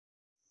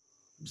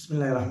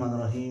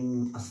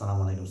Bismillahirrahmanirrahim.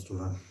 Assalamu alaikum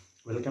student.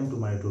 Welcome to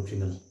my YouTube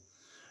channel.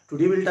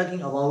 Today we'll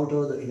talking about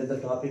another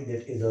topic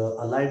that is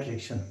allied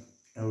reaction,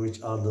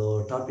 which are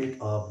the topic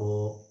of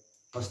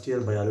first year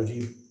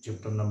biology,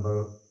 chapter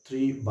number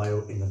 3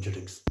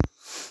 bioenergetics.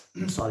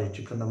 Sorry,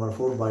 chapter number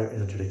 4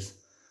 bioenergetics.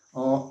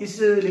 इस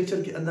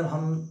लेक्चर के अंदर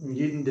हम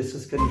ये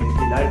डिस्कस करेंगे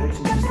कि light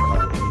reaction किस तरह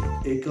होती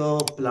है। एक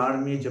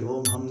प्लांट में जब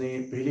हमने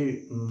पहले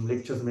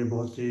लेक्चर्स में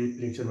बहुत से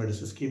लेक्चर में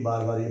डिस्कस की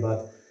बार बार ये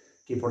बात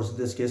कि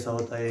फोटोसिंथेसिस कैसा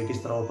होता है,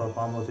 किस तरह वो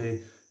परफॉर्म होते हैं,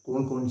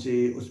 कौन कौन से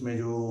उसमें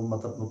जो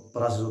मतलब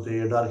प्रोसेस होते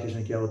हैं, डार्क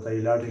रिएक्शन क्या होता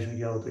है, लाइट रिएक्शन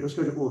क्या होता है,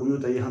 उसका जो ओवरव्यू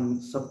होता है हम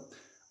सब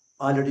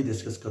ऑलरेडी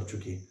डिस्कस कर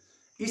चुके हैं।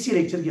 इसी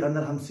लेक्चर के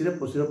अंदर हम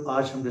सिर्फ और सिर्फ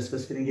आज हम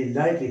डिस्कस करेंगे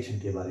लाइट रिएक्शन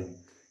के बारे में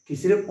कि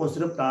सिर्फ और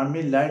सिर्फ प्लांट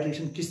में लाइट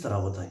रिएक्शन किस तरह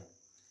होता है।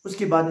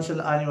 उसके बाद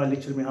इंशाल्लाह आने वाले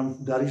लेक्चर में हम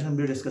डार्क रिएक्शन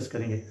भी डिस्कस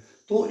करेंगे।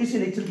 तो इसी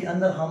लेक्चर के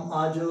अंदर हम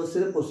आज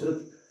सिर्फ और सिर्फ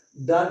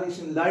डार्क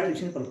रिएक्शन लाइट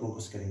रिएक्शन पर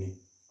फोकस करेंगे।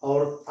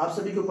 और आप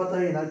सभी को पता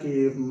है ना कि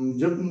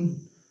जब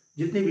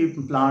जितने भी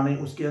प्लांट हैं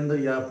उसके अंदर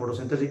या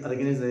फोटोसिंथेटिक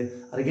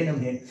ऑर्गेनिज्म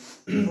है,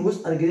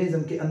 उस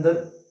ऑर्गेनिज्म के अंदर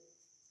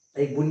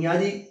एक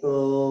बुनियादी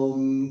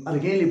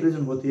ऑर्गेनिक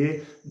रिप्रेजेंट होती है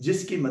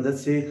जिसकी मदद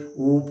से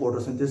वो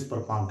फोटोसिंथेसिस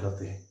परफॉर्म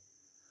करते हैं,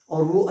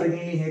 और वो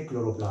ऑर्गेनिक है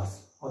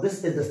क्लोरोप्लास्ट। और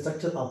this is the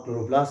structure of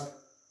chloroplast.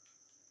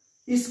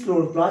 इस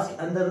क्लोरोप्लास्ट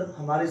के अंदर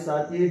हमारे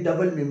साथ ये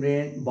डबल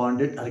मेम्ब्रेन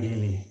बॉन्डेड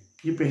ऑर्गेनेली है।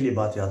 ये पहली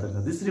बात याद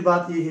रखना। दूसरी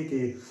बात ये है कि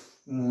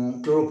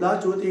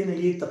क्लोरोप्लास्ट जो होते हैं ना,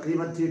 ये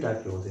तकरीबन 3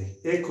 टाइप के होते हैं।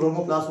 एक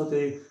क्रोमोप्लास्ट होते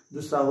हैं,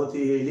 दूसरा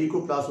होती है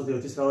लीकोप्लास्ट होते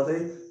हैं, तीसरा होता है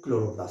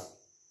क्लोरोप्लास्ट।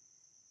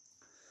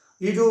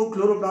 ये जो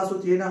क्लोरोप्लास्ट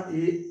होती है ना,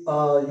 ये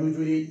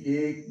यूजुअली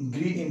ये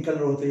ग्रीन इन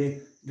कलर होते हैं,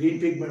 ग्रीन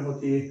पिगमेंट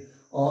होती है।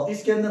 और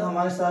इसके अंदर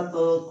हमारे साथ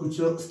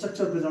कुछ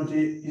स्ट्रक्चर प्रेजेंट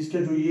है। इसके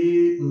जो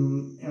ये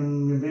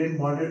मेम्ब्रेन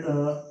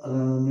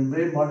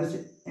बॉन्डेड से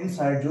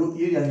इनसाइड जो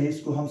एरिया है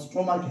इसको हम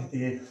स्ट्रोमा कहते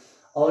हैं।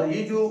 और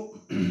ये जो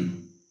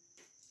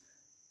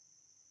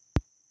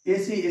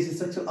ऐसे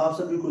स्ट्रक्चर आप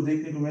सभी को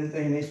देखने को मिलते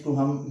हैं, इसको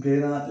हम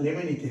ग्रेना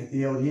लेमिनी कहते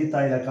हैं, और ये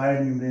थाइलाकॉइड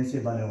मेम्ब्रेन से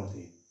बने होते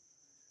हैं।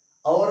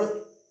 और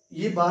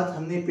ये बात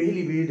हमने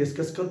पहले भी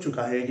डिस्कस कर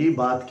चुका है, ये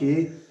बात के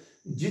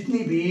जितनी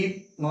भी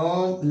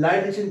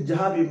लाइट रिएक्शन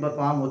जहाँ भी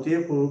परफॉर्म होती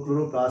है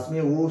क्लोरोप्लास्ट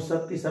में, वो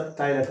सब की सब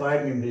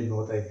थाइलाकॉइड मेम्ब्रेन में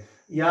होता है,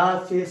 या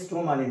से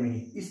स्ट्रोमा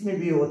लेमिनी इसमें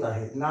भी होता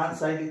है। नॉन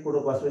साइक्लिक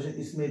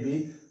फोटोफॉस्फोराइलेशन इसमें भी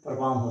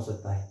परफॉर्म हो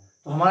सकता है।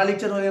 तो हमारा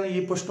लेक्चर होगा ना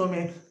ये पुश्तों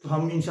में, तो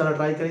हम इंशाल्लाह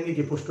ट्राई करेंगे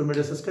कि पुश्तों में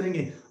डिस्कस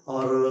करेंगे,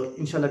 और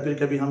इंशाल्लाह फिर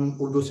कभी हम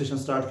उर्दू सेशन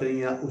स्टार्ट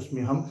करेंगे या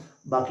उसमें हम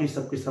बाकी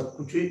सब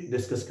कुछ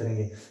डिस्कस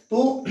करेंगे। तो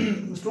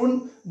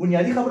स्टूडेंट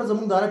बुनियादी खबर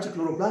जमूनदारा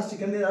क्लोरोप्लास्ट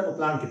चिकन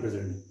प्लांट के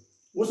प्रेजेंट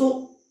वो सो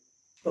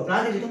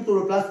प्लांट के chicken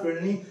chloroplast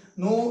presently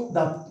know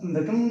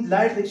the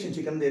light reaction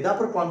chicken दे दा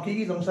परफॉर्म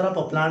की जम सारा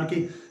प्लांट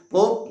की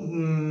वो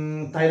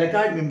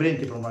थाइलाकॉइड मेम्ब्रेन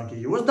के परफॉर्म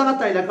की उस दगा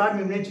थाइलाकॉइड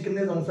मेम्ब्रेन चिकन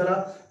दे जम सारा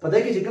पता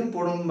है कि चिकन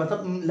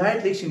मतलब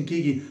लाइट रिएक्शन की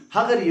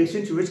हगर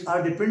reaction which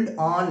are depend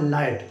on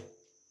light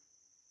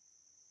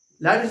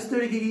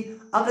की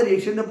अगर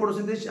रिएक्शन द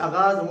फोटोसिंथेसिस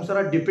आगाज हम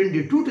सारा डिपेंड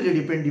टोटली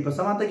डिपेंड पर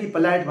समानता की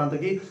पलाइट मानता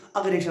की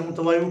अगर रिएक्शन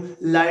मुतवायु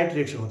लाइट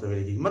रिएक्शन होता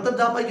है मतलब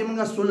दा पाई के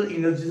मंगा सोलर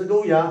एनर्जी से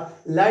गो या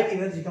लाइट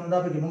एनर्जी का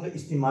मतलब के मंगा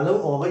इस्तेमाल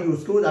होगा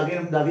यूज को आगे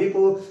हम दावे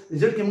को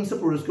रिजल्ट के मंग से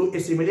प्रोड्यूस को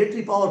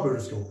एसिमिलेटरी पावर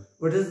प्रोड्यूस को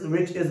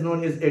which is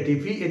known as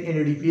ATP and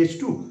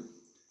NADPH2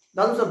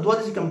 दादम सर दो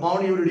जैसे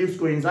कंपाउंड ये रिड्यूस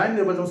को एंजाइम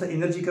ने बदल से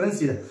एनर्जी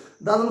करेंसी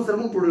दादम सर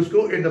मंग प्रोड्यूस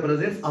को in the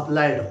presence of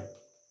light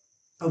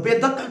और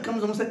बेदक कम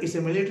जम से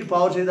एसिमिलेटरी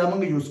पावर से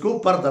दामंग यूज को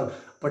फर्दर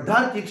पर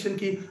डार्क रिएक्शन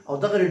की और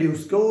दग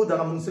रिड्यूस को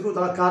दग मंग से को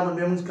दग कार्बन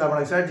बेमंग कार्बन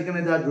डाइऑक्साइड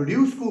जिकन दा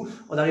रिड्यूस को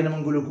और दग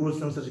नमंग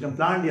ग्लूकोज नम से चिकन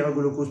प्लांट या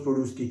ग्लूकोज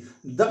प्रोड्यूस की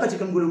दग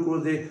चिकन ग्लूकोज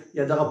दे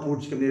या दग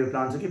फूड चिकन दे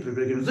प्लांट से की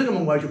प्रिपेयर की जग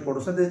मंग white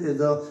photosynthesis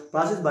is the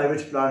process by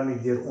which plant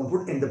make their own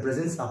food in the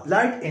presence of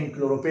light and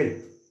chlorophyll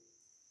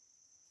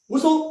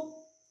उसो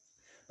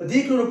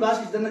दी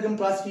क्लोरोप्लास्ट की तरह हम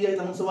क्लास किया है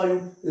तमाम सवायों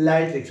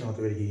लाइट रिएक्शन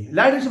होते हुए की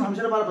लाइट रिएक्शन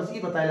हमेशा बार पसी की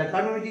बताया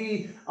कार्बन में की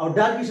और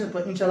डार्क रिएक्शन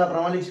पर इंशाल्लाह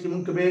प्रमाणिक की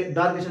मुंक बे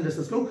डार्क रिएक्शन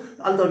डिस्कस को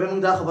अल्दो बे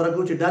मुंक दा खबर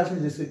को चे डार्क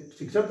रिएक्शन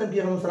शिक्षक तक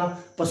किया हम सारा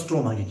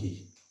पस्ट्रोमा की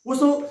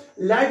उसो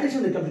लाइट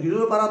रिएक्शन के कंप्लीट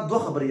पर दो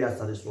खबर याद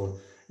सारे स्टोर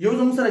यो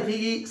हम सारा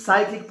की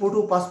साइक्लिक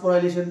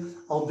फोटोफॉस्फोराइलेशन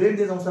और देन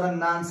दे हम सारा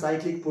non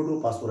cyclic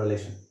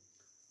photophosphorylation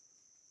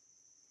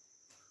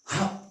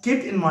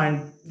keep in mind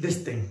this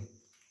thing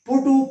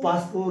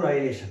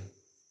photophosphorylation.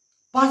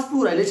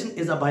 Phosphorylation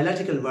is a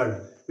biological word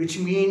which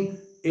means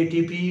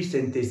ATP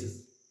synthesis.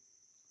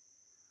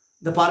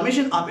 The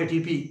formation of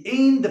ATP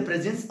in the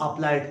presence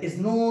of light is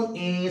known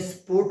as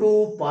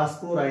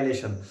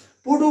photophosphorylation.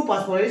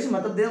 Photophosphorylation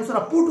मतलब दे हम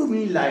सारा photo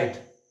mean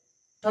light.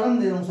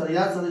 term दे हम सारा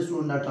याद सारे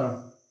स्टूडेंट ना term.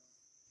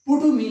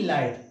 Photo mean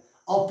light.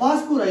 और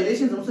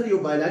phosphorylation हम सारा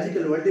यो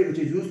biological word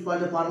which is used for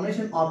the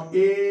formation of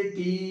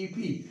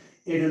ATP.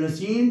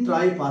 Adenosine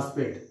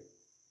triphosphate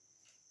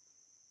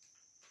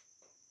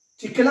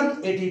चिकलम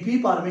एटीपी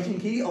फॉर्मेशन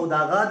की और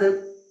दागाद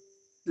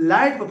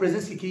लाइट पर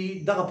प्रेजेंस की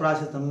दगा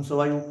प्रोसेस तम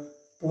सवायु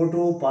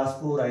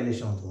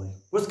फोटोफॉस्फोराइलेशन होता है।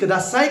 उसके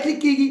बाद साइक्लिक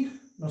की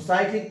नो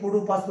साइक्लिक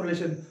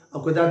फोटोफॉस्फोराइलेशन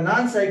और कोई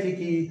नॉन साइक्लिक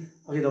की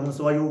अगर हम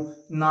सवायु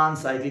नॉन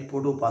साइक्लिक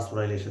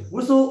फोटोफॉस्फोराइलेशन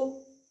उसो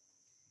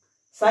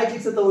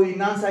سایکلیک څه ته وایي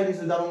نان سایکلیک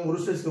څه دا موږ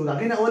وروسته څه دا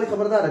غینه اول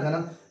خبردار کنه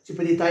چې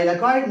په دې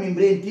تایلاکوئید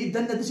ممبرین کې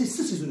دنه د څه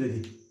سيزونه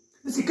دي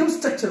د کوم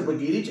سټرکچر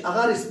بګیری چې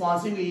هغه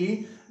ریسپانسیبلی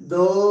د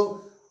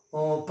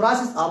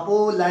پروسس اپو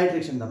لایټ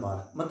ریاکشن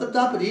لپاره مطلب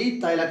دا په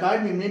دې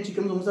تایلاکوئید ممبرین چې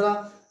کوم سره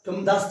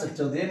کوم دا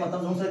سټرکچر دی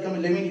مطلب زموږ سره کوم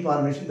لیمینی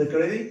فارمیشن د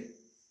کړی دی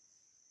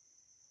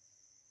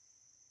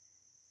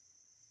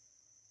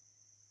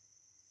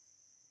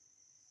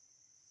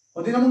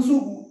او دې موږ سو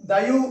دا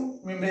یو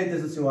ممبرین د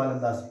څه سوال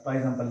انداز فار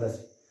ایگزامپل داسې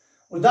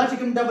او دا چې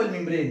کوم ډبل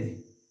ممبرین دی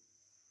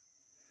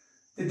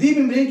د دې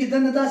ممبرین کې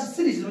دنه داسې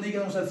سری چې موږ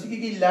کوم سره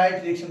سکیږي لایټ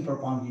ریاکشن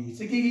پرفارم کیږي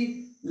سکیږي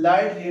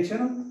لایټ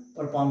ریاکشن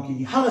پرفارم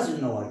کیږي هغه څه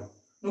نه وایي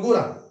نو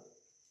ګوره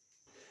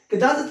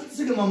کدا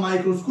څه کوم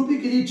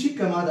مایکروسکوپیکلی چیک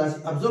کما دا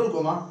ابزرو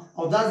کوما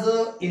او دا ز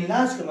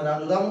انلاج کما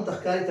دا مون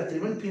تخکاری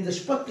تقریبا 15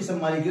 شپږ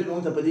قسم مالیکول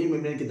مون ته په دې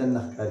ممبرین کې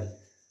دنه ښکاری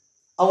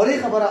اولې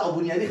خبره او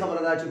بنیادی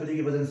خبره دا چې په دې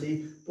کې بدن سي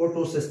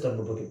فوټو سیستم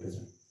په کې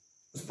پېژن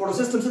اوس فوټو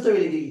سیستم څه ته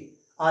ویل کېږي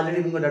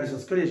already موږ دا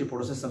ډیسکس کړی چې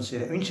فوټو سیستم څه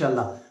ان شاء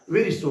الله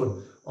ویری سون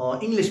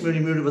انګلیش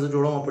میډیم ویډیو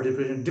جوړوم په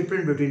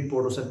ډیفرنٹ بټوین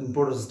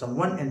فوټو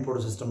سیستم 1 and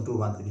فوټو سیستم 2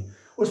 باندې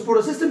اوس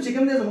فوټو سیستم چې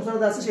کوم دی زموږ سره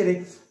دا څه شي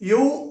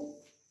یو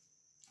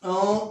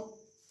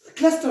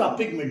cluster of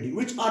pigment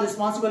which are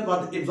responsible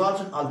for the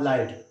absorption of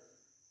light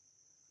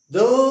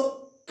the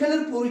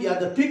colorful یا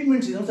د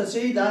pigments چې څه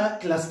شي دا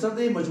cluster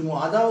دی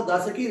مجموعه دا او دا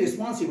څه کی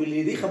responsible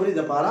دی خبرې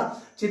د پاره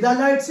چې دا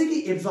light څه کی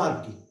absorb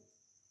کی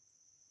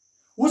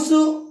اوس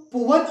په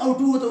 1 او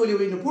 2 ته ولې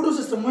ویني فوټو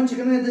سیستم 1 چې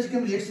کوم د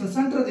کوم ریاکشن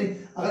سنټر دی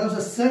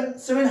هغه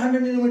 700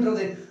 نانومیټر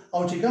دی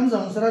او چې کوم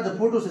زموږ سره د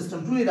فوټو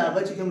سیستم 2 دا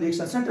هغه چې کوم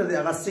ریاکشن سنټر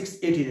دی هغه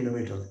 680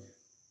 نانومیټر دی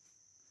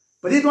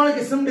په دې ډول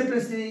کې سم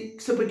ډیفرنس دي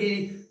څه پکې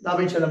دا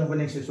به ان شاء الله موږ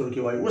نیکسټ سور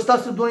کې وایو اوس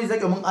تاسو دوی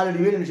ځکه موږ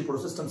الریډي ویل چې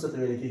فوټو سیستم څه ته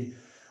ویل کېږي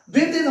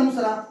دوی ته زموږ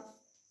سره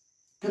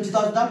کوم چې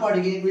تاسو دا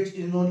پارټیکل which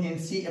is known in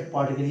CF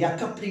particle یا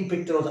کپلینګ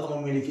فیکټر او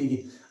موږ ویل کېږي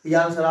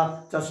یا سره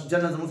تاسو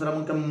جنن زموږ سره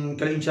موږ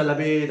کله ان شاء الله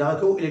به دا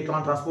کو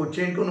الکترون ترانسپورت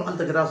چین کو نو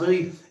الته راځي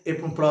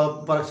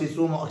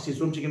پاراکسیسوم او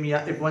اکسیسوم چې کوم یا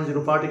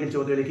F10 پارټیکل چې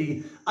ویل کېږي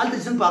الته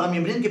څنګه په هغه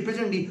ممبرین کې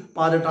پریزنټ دي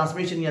په د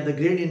ټرانسمیشن یا د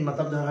ګریډینټ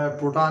مطلب د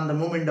پروټون د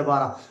موومېنټ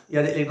لپاره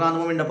یا د الکترون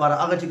موومېنټ لپاره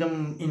هغه چې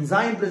کوم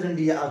انزایم پریزنټ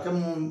دي یا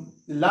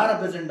کوم لار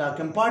پریزنټ دا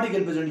کوم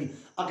پارټیکل پریزنټ دي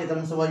هغه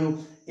تم سوایو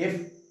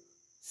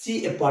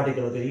CF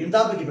particle होते हैं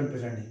इंदा पे गिवन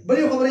प्रेजेंट है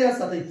बड़ी खबर है यार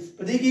साथ ही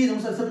पता है कि हम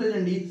सब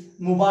प्रेजेंट है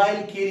मोबाइल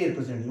कैरियर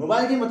प्रेजेंट है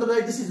मोबाइल के मतलब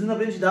है दिस इज नो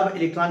ब्रेंच दा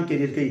इलेक्ट्रॉन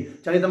कैरियर कई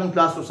चाहे तम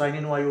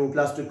प्लास्टोसाइनिन वायु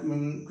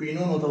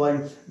प्लास्टोक्विनोन होता वायु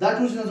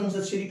दैट वाज हम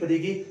सब शरीर पता है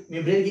कि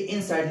मेम्ब्रेन के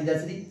इनसाइड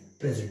दैट्स द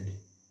प्रेजेंट है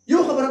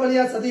यो खबर वाली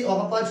यार साथ ही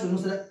और पांच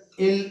शुरू से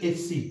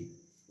LHC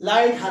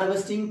light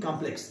harvesting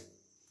complex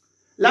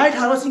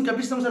light harvesting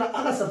complex हम सर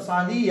अगर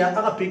सब्सटेंस या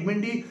अगर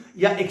पिगमेंट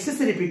या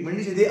एक्सेसरी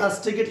पिगमेंट दे आर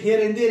स्टेकेड here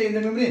and there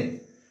in the membrane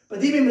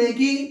पदी मेम्ब्रेन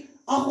की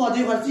اخو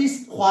دې ورچی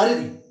خواره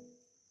دي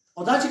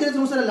او دا چې کله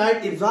زموږ سره لایټ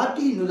ابزارب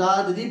کی نو دا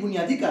د دې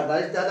بنیادی کار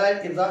دی دا لایټ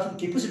ابزاربشن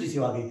کیپاسټی سی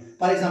واګي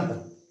فار ایگزامپل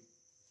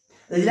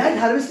د لایټ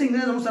هارویسټینګ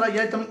نه زموږ سره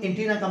یا تم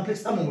انټینا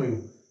کمپلیکس هم وایو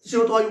څه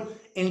وته وایو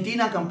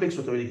انټینا کمپلیکس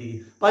وته ویل کیږي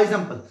فار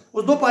ایگزامپل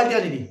اوس دوه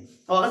پارټیان دي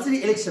او هغه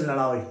سری الیکشن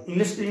لړاوي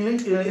انګلیش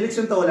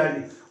الیکشن ته ولاړ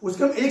دي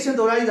اوس کوم الیکشن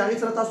ته ولاړ دي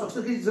هغه سره تاسو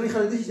اکثر کې ځینې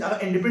خلک دي چې هغه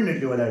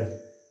انډیپندنټلی ولاړ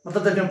دي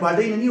مطلب د کوم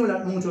پارټي نه ولاړ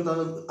موږ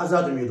چوتا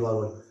آزاد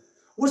امیدوار وایو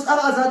اوس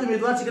هغه آزاد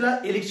امیدوار چې کله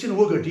الیکشن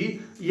وګټي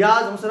یا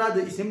زموږ سره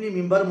د اسمبلی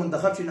ممبر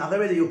منتخب شي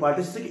هغه د یو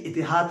پارټي سره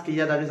اتحاد کوي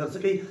یا د هغه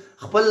سره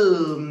خپل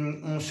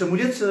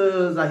شمولیت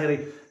ظاهري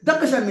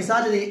دغه شان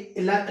مثال دی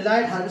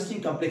لایټ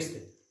هارویسټینګ کمپلیکس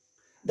دی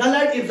دا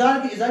لایټ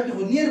ابزارب کی اضافه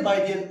هو نیر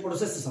بای دی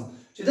پروسس سیستم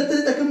چې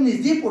دته کوم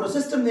نږدې پروسس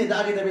سیستم نه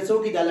دا هغه د وسو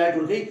کې د لایټ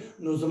ورګي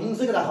نو زموږ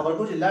څنګه خبر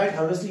کو چې لایټ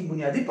هارویسټینګ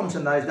بنیادی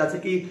فنکشن دی دا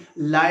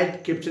چې لایټ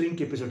کیپچرینګ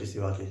کیپاسټی سی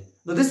واکي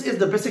نو دس از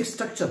د بیسیک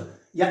سټرکچر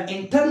یا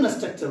انټرنل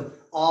سټرکچر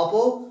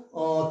اف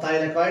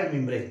thylakoid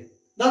membrane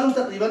دا زموږ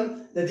تقریبا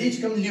د دې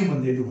چې کوم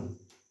لیومن دی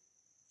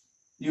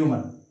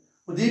لیومن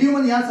او دی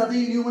لیومن یا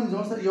ساتي لیومن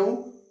زموږ سره یو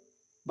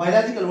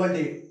بایولوژیکل ورډ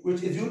دی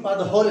which is used for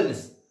the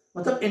hollowness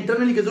मतलब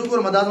internally के जो कोर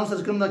मदाद में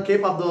circum the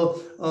cap of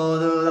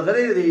the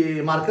लगे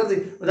दी मार्कर दी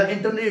मतलब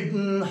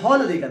इंटरनली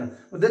हॉल दी करना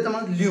उधर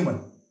तमाम ल्यूमन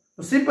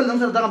तो सिंपल हम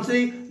सर हम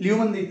से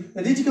ल्यूमन दी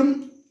यदि चिकम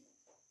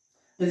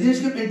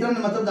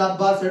इंटरनल मतलब दांत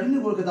बार सड़ी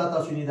नहीं बोल के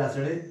दांत सुनी दांत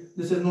सड़े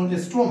this is known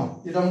as stroma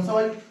ये हम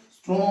सवाल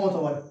स्ट्रोमा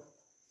होता है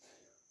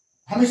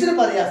हमेशा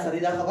पर याद सरी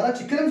दा खबर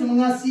चिकन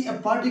जुमंगा सी अ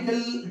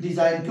पार्टिकल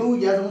डिजाइन को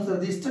या हम सर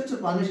दी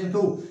स्ट्रक्चर फॉर्मेशन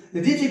को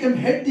यदि चिकन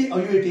हेड दी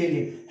और यू टेल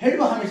हेड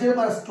वो हमेशा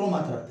पर स्ट्रोमा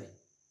तरते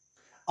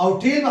او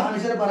ټیل به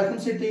همیشه لپاره کوم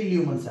سیټ دی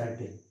لیومن سایډ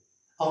دی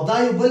او دا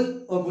یو بل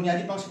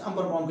بنیادی فنکشن هم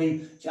پرفارم کوي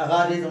چې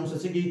هغه دی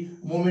زموږ څه کی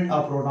موومېنټ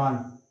اف پروټون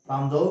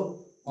فرام د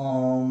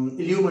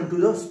لیومن ټو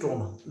د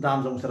سټروما دا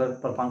هم زموږ سره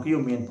پرفارم کوي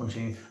یو مین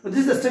فنکشن دس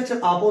از د سټرکچر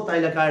اف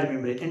thylakoid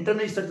membrane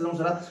انټرنل سټرکچر زموږ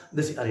سره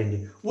د سی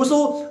ارینډ وسو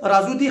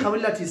راځو دی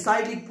خبر لا چې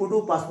سایکلیک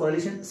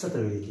فوټوفاسفورایلیشن څه ته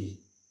ویل کیږي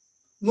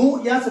نو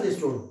یا څه دی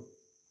سټور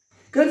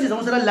کله چې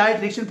زموږ سره لایټ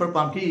ریاکشن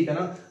پرفارم کیږي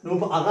کنه نو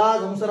په هغه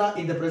زموږ سره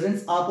ان د پریزنس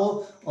اف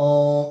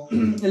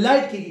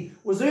لایټ کیږي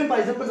اوس زموږ په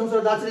ایگزامپل زموږ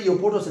سره دا چې یو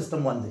فوټو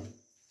سیستم 1 دی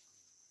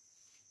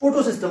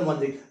فوټو سیستم 1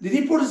 دی د دې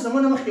فوټو سیستم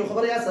 1 مخکې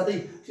خبره یاد ساتئ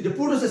چې د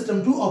فوټو سیستم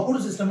 2 او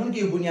فوټو سیستم 1 کې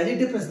یو بنیادی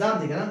ډیفرنس دا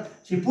دی کنه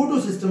چې فوټو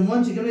سیستم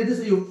 1 چې کوم دی د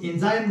یو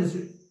انزایم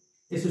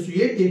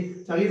اسوسییټ دی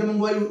چې هغه ته موږ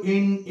وایو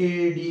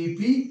NADP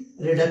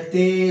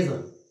reductase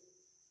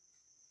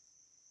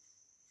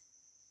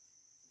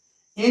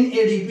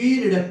NADP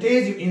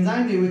reductase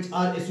enzyme which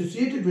are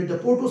associated with the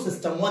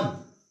photosystem 1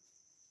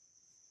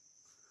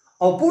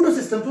 او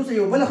photosystem 2 څخه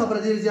یو بل خبره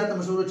ډیره زیاته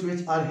مشهوره چې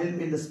which are help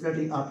in the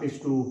splitting of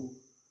H2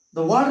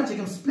 the water چې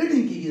کوم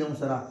splitting کیږي زموږ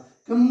سره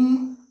کوم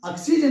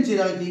اکسیجن چې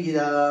راکېږي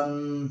دا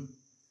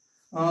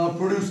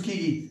produce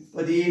کیږي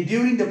په دې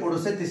during the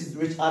photosynthesis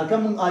which are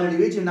coming already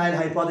which nile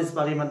hypothesis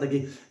باندې مطلب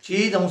چې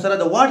زموږ سره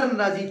د water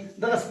راځي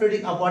دا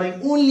splitting according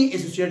only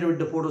associated with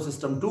the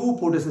photosystem 2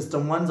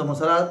 photosystem 1 زموږ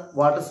سره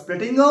water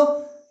splitting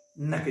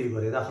نه کوي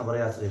ګورې دا خبره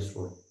یاد سره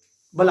شروع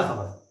بل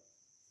خبره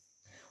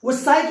و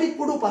cyclic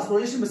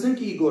photosynthesis مثلا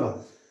کې ګوره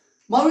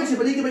ما ویل چې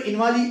په دې کې به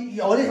انوالي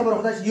اولي خبره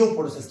خدای چې یو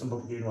photosystem په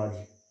کې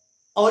انوالي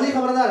اولي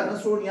خبره دا نه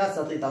سوړ یاد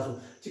ساتئ تاسو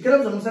چې کله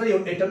زموږ سره یو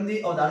اټم دی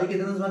او دا کې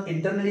د نظم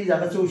انټرنلی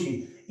ځای څه وشي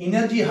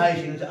انرژي هاي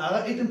شي نو هغه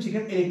اټم چې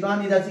کوم الکترون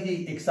دی دا چې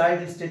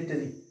ایکسایټډ سټیټ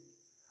دی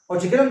او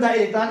چې کوم دا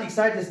الکترون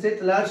ایکسایټډ سټیټ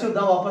لاړ شي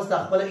دا واپس د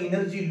خپل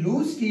انرژي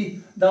لوز کی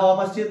دا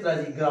واپس چې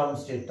راځي ګراوند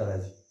سټیټ ته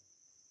راځي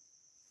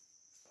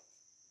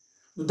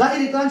نو دا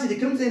الکترون چې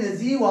کوم ځای نه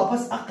ځي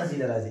واپس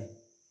اقصی راځي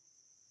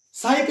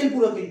سایکل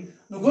پورا کوي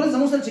نو ګور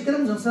زموږ سره چې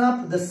کوم زموږ سره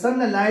د سن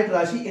لایټ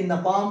راشي ان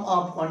د پام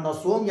اف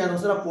کونډوسوم یا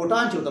زموږ سره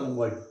پروټون چې وته موږ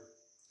وایو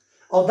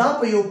او دا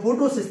په یو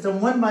فوټو سیستم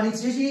 1 باندې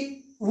چې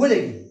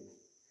ولګي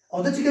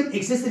او دا چې کوم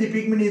ایکسسری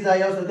پیګمنټ دی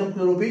یا کوم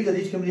کلوروفیل د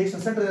دې کوم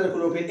ریاکشن سنټر د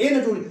کلوروفیل اے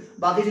نه جوړي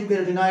باقي چې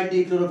پیرټینایډ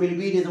دی کلوروفیل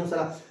بی دی زموږ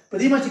سره په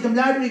دې باندې کوم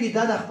لایټ ویږي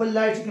دا د خپل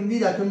لایټ چې کوم دی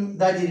دا کوم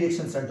د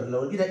ریاکشن سنټر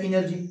لور کې دا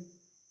انرژي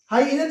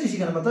هاي انرژي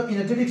شي کنه مطلب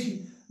انرجیټک شي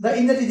دا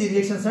انرژي د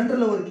ریاکشن سنټر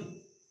لور کې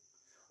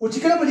او چې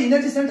کله په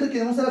انرژي سنټر کې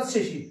زموږ سره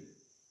څه شي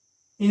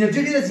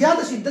انرژي ډیره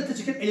زیاته شي دته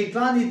چې کوم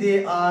الکترون دی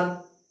آر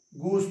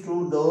goes to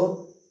the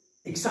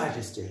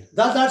excited state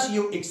دا شي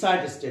یو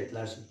excited state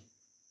لاشي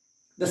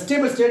the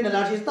stable state نه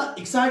لاشي دا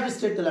excited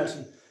state ته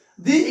لاشي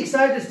the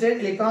excited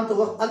state electron ته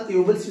وخت الته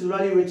یو بل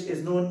سیلولاري which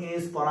is known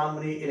as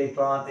primary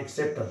electron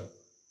acceptor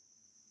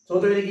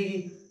so ته ویل کیږي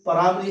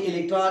primary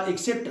electron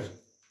acceptor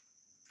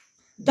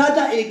دا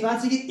electron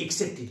چې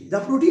accept کیږي دا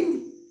پروتین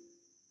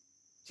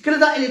چې کله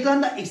دا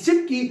الکترون دا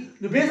accept کی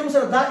نو به زموږ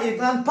سره دا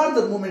الکترون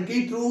further movement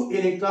کوي through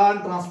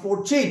electron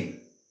transport chain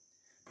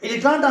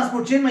electron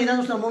transport chain مې دا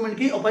نو سره موومېنټ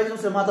کوي او په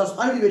دې سره ماته اوس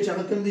اړ دی چې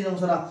هغه کوم دي نو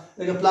سره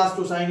لکه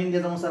پلاستوساینین دي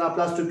نو سره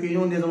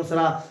پلاستوکینون دي نو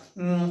سره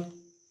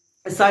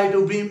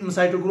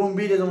سایټوکروم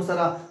بی دي نو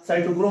سره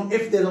سایټوکروم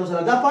اف دي نو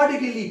سره دا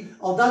پارټیکلی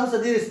او دا څه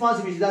دي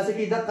ریسپانسیبل دا څه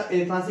کوي دا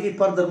الکترون څخه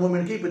فردر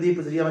موومېنټ کوي په دې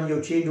په ذریعہ باندې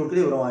یو چین جوړ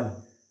کړي روان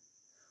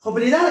خو په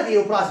دې لاره کې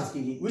یو پروسس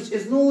کیږي which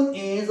is known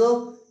as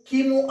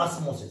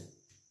chemoosmosis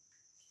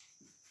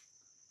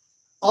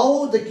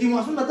او د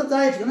کیمواسموس مطلب دا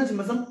چې نه چې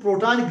مثلا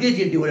پروټون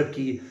ګریډینټ ډیولپ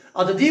کیږي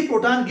او د دې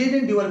پروټون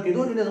ګریډینټ ډیولپ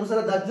کېدو د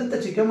سره د دلته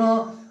چې کوم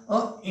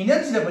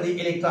انرژي ده په دې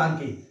الکترون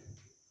کې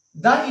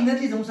دا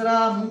انرژي زموږ سره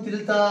موږ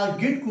دلته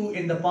ګیټ کو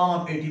ان د فارم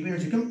اف ATP نو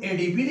چې کوم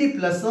ADP دی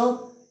پلس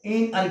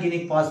ان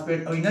ارګینیک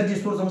فاسفیټ او انرژي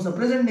سورس زموږ سره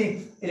پریزنٹ دی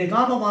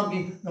الکترون په فارم کې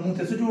موږ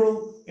څه جوړو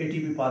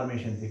ATP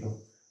فارمیشن وکړو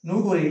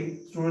نو ګوري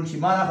سټوډنټ چې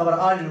ما خبر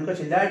اړ نو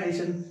چې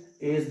لایټریشن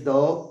is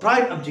the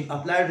prime object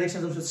applied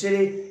reactions of say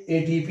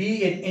ATP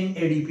and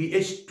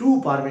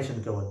NADPH2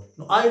 formation کول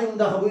نو آی موږ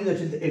دا خبرې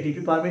چې ATP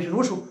formation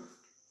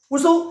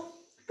وشو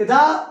کدا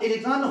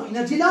الکترون نو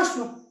انرژي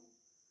لاشو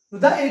نو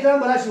دا الکترون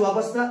بل شي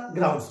واپس ته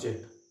ګراوند سټیټ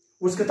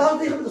اوس کته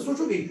دې خبره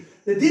سوچو کې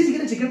د دې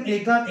څنګه چې کوم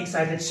الکترون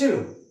ایکسایټډ شوی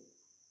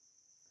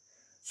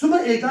سوپر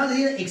الکترون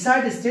دې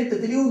ایکسایټډ سټیټ ته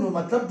تللی نو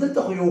مطلب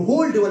دلته یو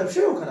هول ډیولپ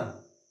شوی کنه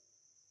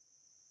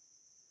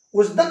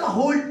اوس دغه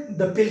هول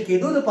د پیل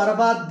کېدو لپاره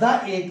بعد دا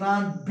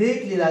الکترون بیک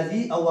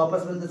لراځي او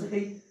واپس ولته څه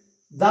کوي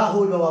دا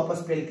هول به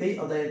واپس پیل کوي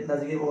او دا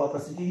نتیجه به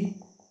واپس کیږي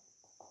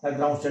دا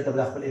ګراوند سټیټ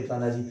ته خپل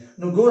الکترون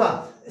راځي نو ګورا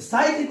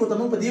سایکل کو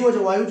تمون په دی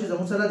وجه وایو چې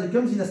زموږ سره د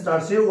کوم څه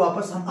سٹارټ شي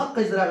واپس هم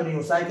اق راغلی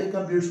یو سایکل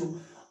کمپلیټ شو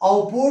او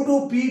پروټو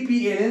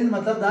PPLN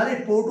مطلب دا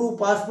لري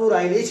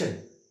فوټوفاسفورایلیشن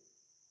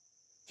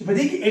چې په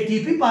دې کې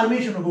ATP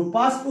فارمیشن او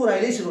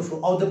فاسفورایلیشن وشو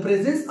او د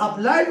پریزنس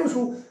اپلایډ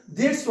وشو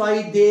that's why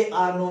they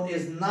are known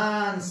as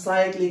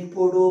non-cyclic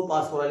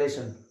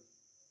photophosphorylation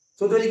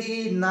so to like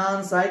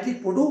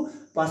non-cyclic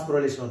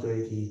photophosphorylation होता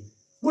है कि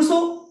उसको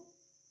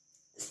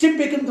step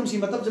pecan कम सी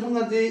मतलब जब हम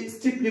कहते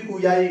स्टेप लिखो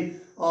या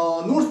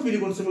नोट्स पे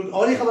लिखो उसमें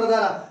और एक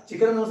खबरदार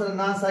चिकन में उसने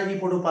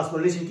non-cyclic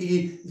photophosphorylation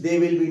की they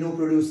will be no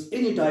produce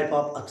any type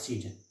of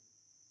oxygen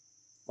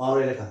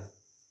और ये लिखा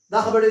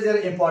दा खबर है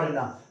जरा important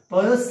ना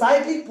पर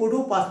साइक्लिक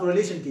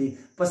फोटोफॉस्फोराइलेशन की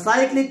पर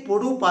साइक्लिक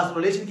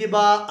फोटोफॉस्फोराइलेशन के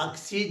बाद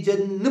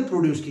ऑक्सीजन न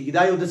प्रोड्यूस की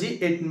دا یو دسی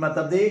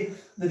مطلب دی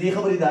د دې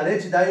خبرې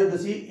دارې چې دا یو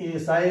دسی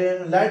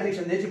لایټ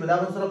ریاکشن دی چې په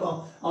دغه سره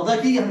او دا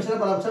کی همیشه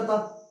په لابچر تا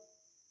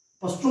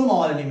پستروما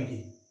والے نیمه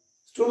کی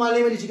स्ट्रोमा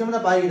वाले में चिकन ना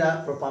पाएगी दा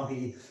प्रोपाम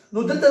की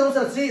नो दलता जो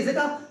सर से इसे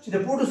का چې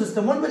د photo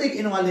system one باندې کې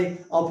انواله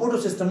او photo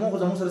system को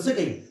زمو سره څه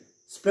کوي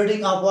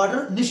स्प्रेडिंग اف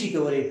वाटर نشي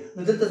کوي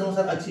نو دلته زمو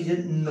سره اکسیجن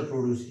نه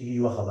پروډوس کیږي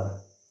یو خبره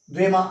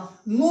دویما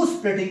no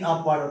splitting of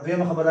water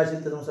دویما خبر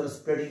راځي ته موږ سره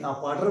splitting of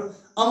water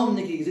امم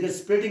نه کیږي ځکه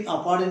splitting of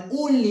water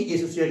only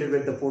associated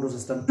with the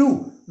photosystem 2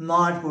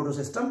 not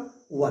photosystem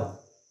 1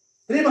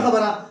 دریمه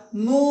خبره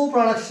no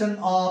production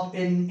of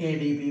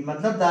NADP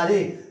مطلب دا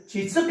دی چې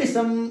څه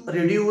قسم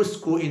reduce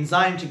کو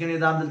enzyme چې کنه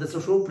دا دلته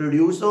شو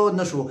produce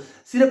نشو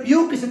صرف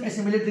یو قسم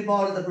assimilatory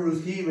power د produce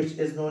کی which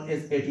is known as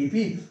ATP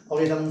او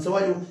دا موږ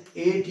سوالو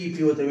ATP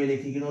وته ویل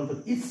کیږي نو په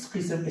هیڅ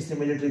قسم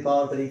assimilatory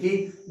power طریقې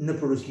نه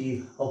produce کیږي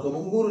او کوم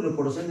ګورو د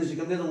photosynthesis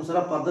کوم د موږ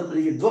سره فردر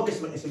طریقې دوه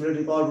قسم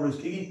assimilatory power produce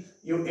کیږي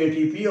یو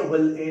ATP او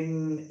بل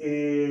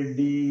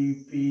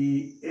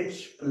NADPH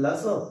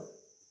plus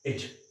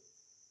H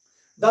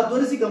دا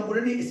دورسي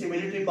کمپوننټ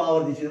assimilatory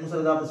power دي چې موږ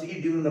سره دا پسې کې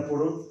during the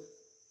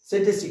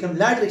photosynthesis کوم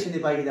لاټ ریاکشن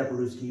دی پایګه دا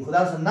پروډوس کیږي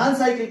خدا سره نان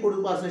سایکلیک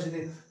فوټوفاسفوریلیشن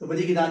دی په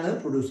دې کې دا نه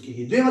پروډوس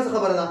کیږي دویمه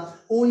خبره ده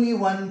only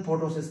one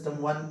photosystem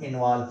one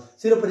involved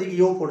صرف په دې کې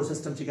یو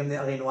فوټوسیستم چې کوم دی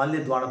هغه انوالو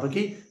دی دواړه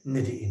پکې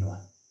نه دي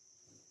انوالو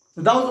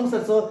دا اوس موږ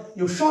سره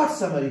یو شارټ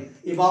سمری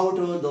about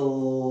the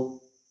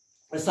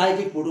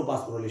cyclic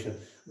photophosphorilation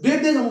دوی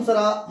دې موږ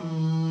سره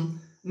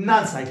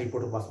نان سایکلیک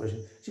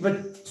فوټوفاسفوریلیشن چې په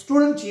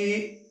سټوډنټ چې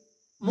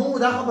موږ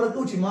دا خبره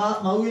کوو چې ما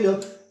ویل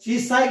چې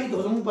سایکلیک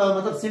زموږ په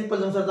مطلب سمپل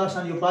زموږ سره دا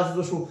شان یو پروسس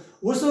وشو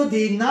وسو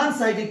دی نان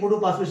سایکلیک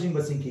فوټوفاسفوریلیشن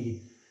بسنګ کیږي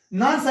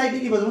نان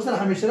سایکلیک به زموږ سره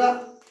همیشه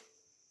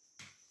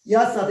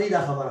یاد ساتئ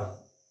دا خبره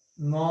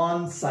نان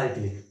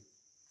سایکلیک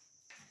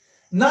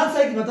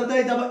مطلب دا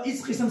دا هیڅ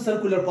قسم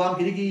سرکولر فارم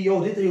کیږي یو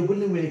دې ته یو بل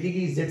نوم ویل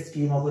کیږي زد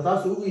سکیم او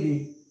تاسو وګورئ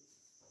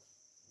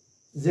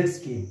زد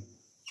سکیم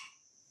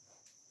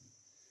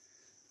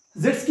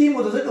زد سکیم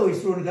او ځکه وایي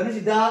سټوډنټ کنه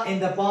چې دا ان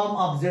د فارم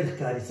اف زد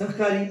کاری څنګه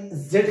کاری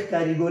زد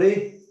کاری ګورئ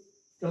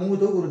کومه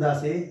ته ګور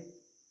داسې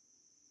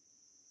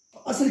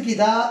اصل کې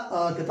دا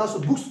که تاسو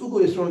بوکس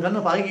وګورئ سټوډنټ کنه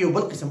پای کې یو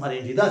بل قسم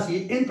ارینج دا سي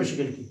ان په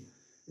شکل کې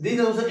دې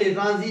ته اوس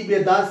الکترون دي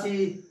بیا داسې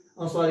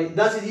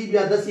داسې دي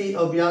بیا داسې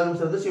او بیا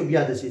سره داسې او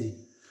بیا داسې دي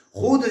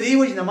خو د دې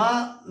وجه نه ما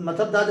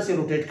مطلب دا داسې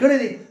روټیټ کړی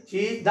دی چې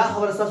دا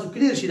خبره تاسو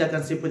کلیر شي دا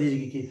کنسپټ په دې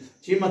کې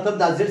چې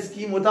مطلب دا زد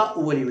سکیم وتا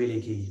اولي ویلې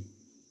کېږي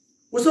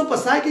اوس په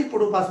سایکلیک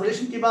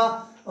فوټوفاسفوریلیشن کې با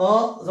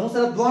زموږ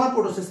سره دوه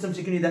فوټوسیستم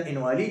چې کوي دا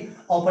انوالي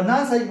او په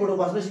نان سایکلیک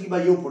فوټوفاسفوریلیشن کې با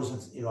یو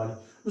فوټوسیستم انوالي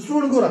نو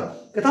سټوډنټ ګوره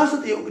که تاسو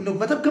ته نو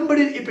مطلب کوم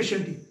ډېر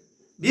ایفیشنټ دي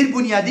ډېر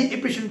بنیادی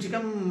ایفیشنټ چې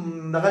کوم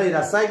دغه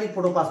را سایکلیک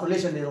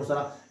فوټوفاسفوریلیشن دی نو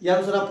سره یا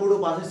سره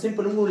فوټوفاسفوریلیشن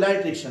سمپل موږ لایټ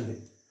ریاکشن دی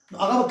نو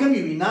هغه کم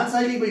وي نان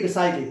سایکلیک وي که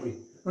سایکلیک وي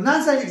نو نان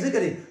سایکلیک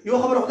ذکر دی یو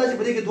خبره خدای چې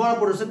په دې کې دوه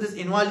فوټوسینتھیس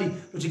انوالي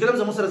نو چې کله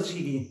زموږ سره څه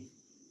کیږي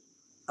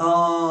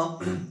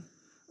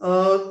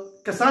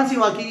کسان سی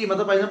واقعي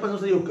مطلب پایله په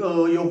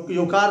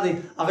یو کار دی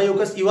هغه یو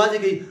کس ایوازي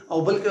کوي او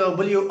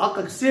بل یو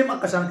سیم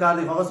کسان کار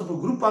دی هغه په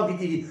ګروپ پاک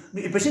کیږي نو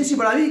افیشنسي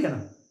بڑھاوي کنه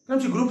کوم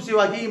چې ګروپ سی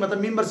واقعي مطلب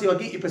ممبر سی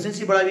واقعي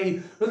افیشنسي بڑھاوي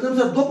نو تاسو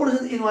سره دوه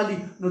پروسس انوالي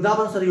نو دا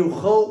به سره یو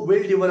خو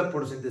ویل ډیولپ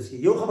فوټوسینتھیس کی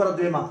یو خبره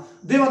دویمه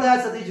دا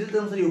یاد ساتئ چې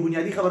تاسو سره یو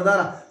بنیادی خبردار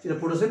چې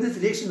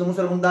فوټوسینتھیس ریاکشن زموږ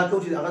سره هم دا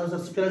کوي چې هغه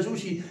سره سکرل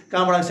شي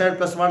کاربن ډای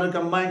اکساید پلس واټر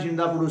کمباین چې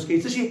دا پروډوس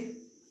کوي څه شي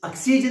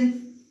اکسیجن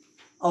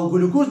او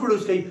ګلوکوز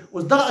پروډوس کوي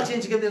اوس دا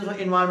اکسیجن چې کوم د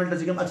انوایرنمنت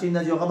چې کوم اکسیجن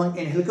نه یو غمن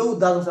انهل کوو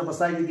دا سره په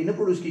سایکل کې نه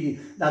پروډوس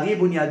کیږي دا غي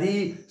بنیادی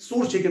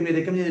سورس چې کوم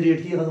دی کوم ریټ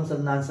کې هغه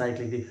سره نان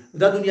سایکلیک دی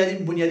دا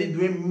بنیادی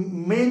دوی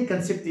مین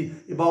کنسپټ دی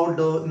اباوت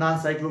د نان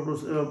سایکلیک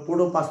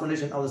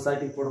فوټوفاسفوریلیشن او د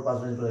سایکلیک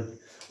فوټوفاسفوریلیشن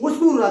اوس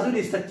کو راځو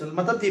د سټرکچر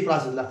مطلب دی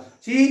پروسس لا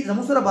چې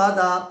زموږ سره بعد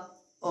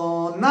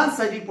نان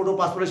سایکلیک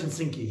فوټوفاسفوریلیشن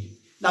څنګه کیږي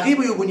دا غي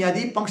یو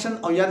بنیادی فنکشن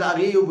او یا دا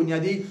غي یو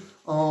بنیادی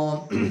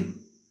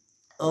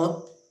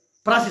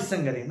process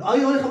څنګه دی نو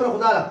ایو خبره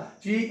خدا را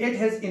چې it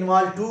has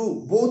involved to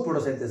both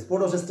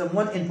photosystem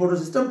 1 and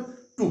photosystem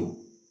 2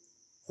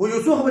 خو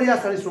یو څو خبرې یا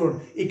سره سټوډنټ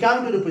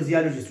اکاونټ د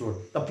فزیولوژي سټوډنټ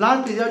د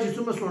پلانټ فزیولوژي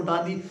څومره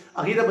سټوډنټان دي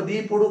هغه په دې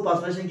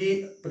فوټوفاسفوریلیشن کې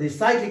په دې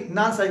سایکلیک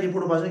نان سایکلیک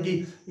فوټوفاسفوریلیشن کې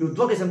یو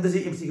دوه قسم د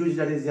ام سی کیو چې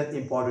ډېر زیات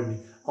امپورټنت دي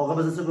او هغه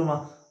به څه کومه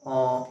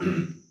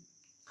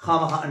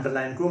خامخا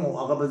انډرلاین کوم او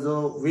هغه به زه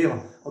ویم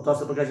او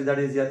تاسو په کې چې ډېر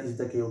زیات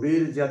زده کوي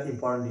ډېر زیات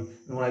امپورټنت دي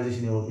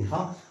نورمالایزیشن یې وکړي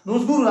ها نو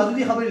اوس ګورو راځو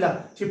دې خبرې لا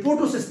چې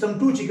فوټوسیستم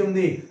 2 چې کوم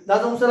دی دا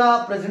زموږ سره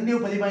پرزنټ دی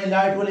په دې باندې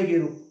لایټ ولګېږي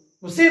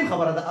نو سیم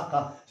خبره ده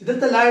اقا چې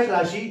دلته لایټ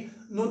راشي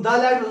نو دا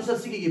لایټ موږ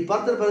سره سکیږي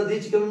پرتر پر دې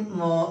چې کوم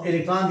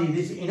الکترون دی د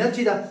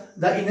انرژي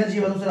دا انرژي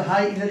موږ سره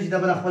هاي انرژي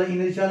دا بل خپل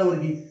انرژي چاله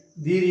ورګي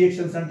دی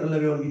ریاکشن سنټر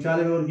لوي ورګي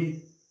چاله ورګي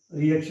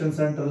ریاکشن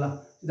سنټر لا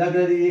دا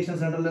ګر ریاکشن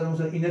سنټر له موږ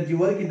سره انرژي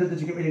ورګي دلته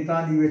چې کوم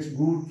الکترون دی which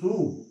go to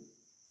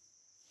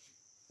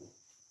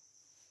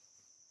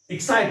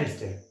excited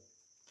state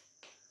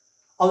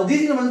او د دې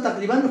څخه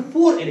تقریبا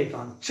 4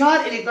 الکترون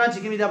 4 الکترون چې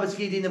کوم دا بچ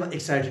کی دي نه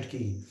excited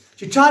کیږي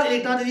چې 4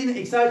 الکترون دي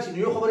نه excited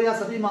شي یو خبره یا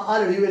صحیح ما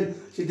already ویل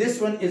چې this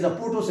one is a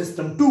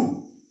photosystem 2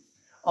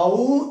 او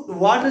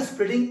water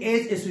splitting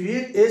is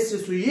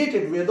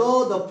associated with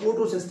the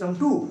photosystem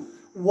 2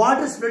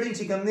 water splitting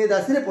چې کوم نه دا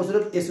صرف او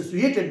صرف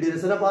associated دي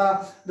سره په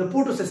د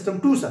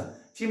photosystem 2 سره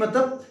چې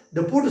مطلب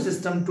the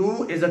photosystem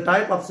 2 is a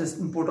type of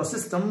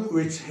photosystem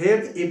which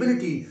have the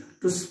ability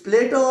to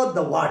split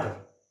the water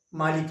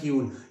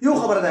molecule یو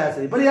خبره ده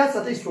سره بل یاد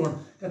ساتئ سټوډنټ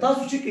که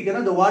تاسو چې کنه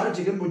د واټر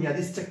چې کوم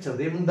بنیادی سټرکچر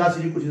دی موږ دا چې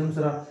کوم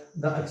سره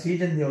د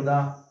اکسیجن دی او دا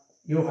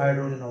یو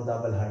هایدروجن او دا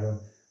بل هایدروجن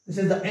This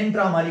is the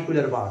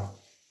intramolecular bond.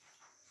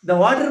 The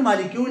water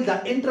molecule, the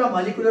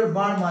intramolecular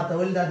bond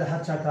ماتول دا د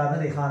هر چا کار نه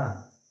دی خانه.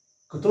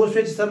 که تو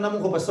سوچ سر نه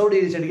موږ په 100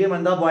 ډیګري سنټیګریډ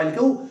باندې دا بوایل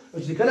کوو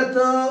چې کله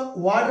ته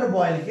واټر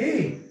بوایل کې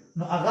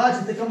نو هغه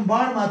چې کوم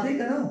بانډ ماتې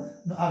کنه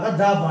نو هغه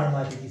دا بانډ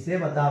ماتې کی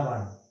سیبا دا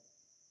بانډ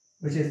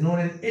which is known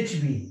as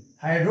HB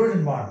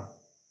hydrogen bond.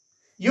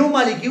 یو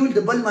مالیکول د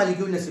بل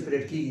مالیکول نه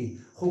سپریټ کیږي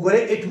خو ګوره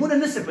اټمونه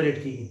نه سپریټ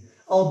کیږي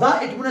او دا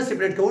اټمونه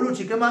سپریټ کولو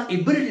چې کومه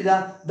ایبیلیټی دا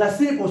د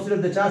صرف او صرف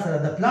د چا سره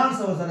د پلانټ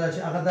سره چې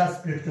هغه دا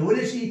سپریټ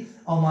کولای شي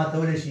او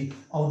ماتول شي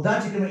او دا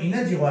چې کومه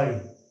انرژي غواړي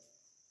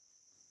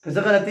که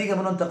زه غلطی کوم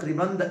نو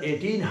تقریبا د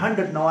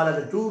 1800 نواله د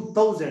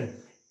 2000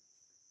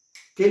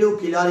 کیلو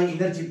کیلاری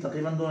انرژي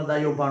تقریبا دونه دا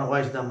یو باندې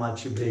غواړي دا مات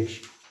شي بریک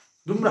شي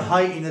دومره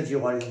های انرژي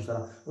غواړي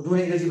سره او دوه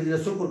انرژي به د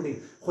سپور کوي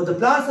خو د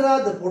پلانټ سره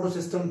د فوټو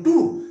سیستم 2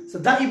 so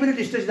دا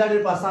ایبیلیټی سټیج دا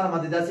ډېر په اسانه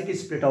باندې داسې کې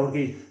سپلیټ اوټ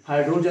کی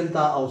هایدروجن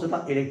ته او څه ته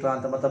الکترون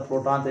ته مطلب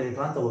پروټون ته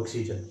الکترون ته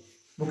اکسیجن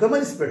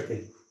مکمل سپلیټ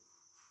کوي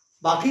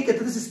باقي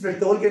کته څه سپلیټ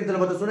کول کې انتر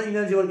مطلب څونه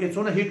انرژي ورکې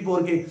څونه هیټ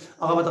ورکې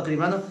هغه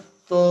تقریبا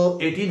تو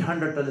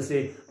 1800 تل سے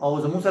او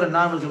زمو سره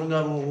نارمل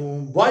کومه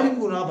بوایلینګ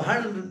کو نه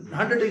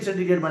 100 ډیګري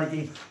سنټیګریډ باندې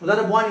کی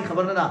دا بوایلینګ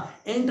خبر نه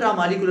انټرا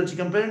مالیکولر چې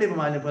کمپوننټ په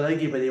معنی پدای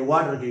کی په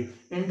واټر کې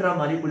انټرا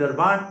مالیکولر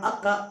بانډ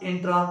اقا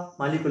انټرا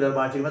مالیکولر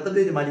بانډ چې مطلب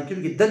د مالیکول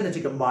کې دنه چې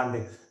کوم بانډ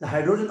دی د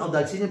هایدروجن او د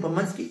اکسیجن په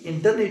منځ کې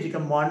انټرنل چې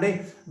کوم بانډ دی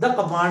د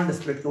بانډ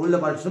سپلیټ کول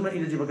لپاره چې څومره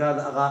انرژي بګار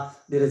دا هغه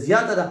ډېر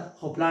زیاته ده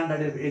خو پلانټ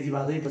ډېر ایزي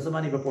باندې په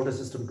سمانی په فوټو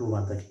سیستم 2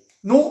 باندې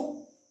نو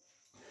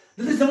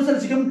دلته زموږ سره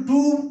چې کوم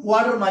 2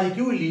 واټر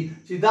مالیکول دي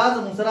چې دا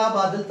زموږ سره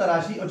بادل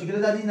تراشي او چې کله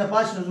دا دي نه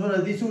پاش نو زموږ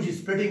دي څه شي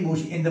سپلیټینګ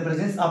وشي ان د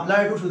پرزنس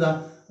اپلایډ شو دا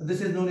this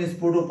is known as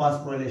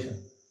photophosphorylation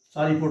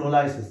sorry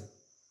photolysis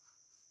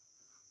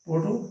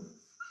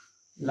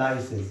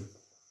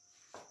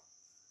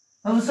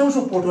हम सब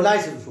show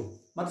photolysis show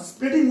मतलब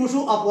splitting वशो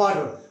of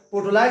water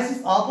photolysis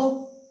of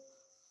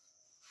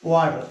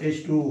water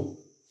H2O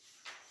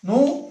no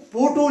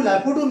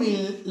photo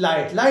mean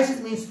light lysis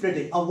means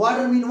splitting of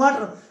water mean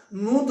water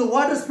no the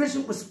water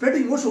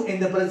splitting वशो in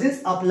the presence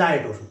of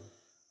light वशो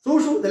so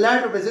show the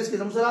light presence के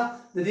समझला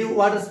the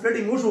water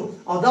splitting वशो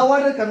और the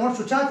water convert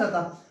show चाहता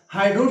था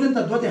हाइड्रोजन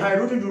तक दोते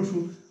हाइड्रोजन जोड़ शो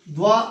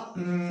द्वा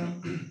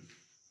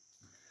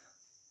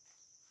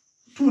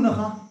 2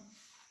 नखा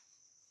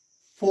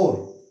 4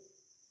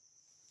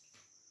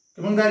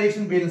 कमंग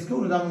डायरेक्शन बैलेंस को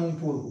उनदा में 4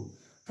 को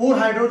 4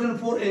 हाइड्रोजन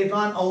 4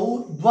 इलेक्ट्रॉन और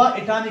द्वा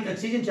एटॉमिक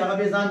ऑक्सीजन चागा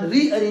बेजान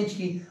रीअरेंज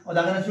की और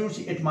दागना शुरू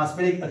सी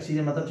एटमॉस्फेरिक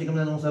ऑक्सीजन मतलब कि कम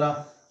सरा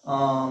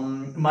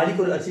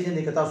molecular oxygen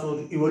de kata so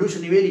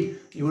evolution very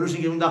evolution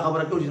के मुद्दा खबर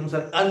रखो जिसमें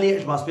सर early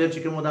atmosphere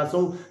चिकन मुद्दा सो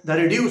द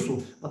reduce हो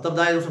मतलब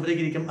दायरे उस पर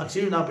कि कम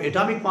oxygen आप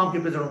atomic form के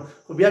प्रेजेंट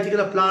हो बिया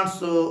चिकन plants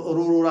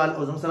rural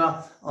और जमसरा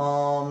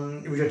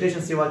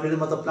vegetation सेवा के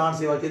मतलब plant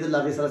सेवा के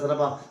लागे सारा सारा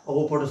और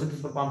वो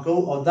photosynthesis पर काम करो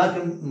और दा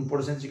कम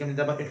photosynthesis चिकन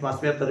जब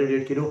atmosphere पर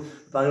रेडिएट करो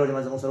बायो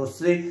जमसरा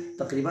उससे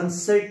तकरीबन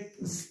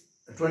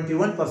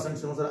 21%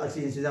 से मतलब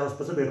ऑक्सीजन से उस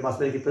पर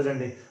एटमॉस्फेयर की प्रेजेंट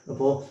है तो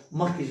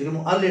मख की जगह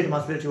अर्ली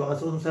एटमॉस्फेयर चीवा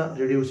सो उनसे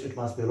रिड्यूस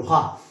एटमॉस्फेयर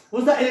हां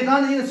उसदा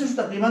इलेक्ट्रॉन ये सिर्फ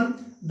तकरीबन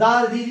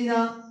दार दीना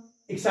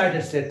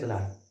एक्साइटेड स्टेट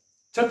तलाड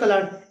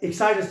चतलाड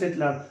एक्साइटेड स्टेट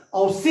तलाड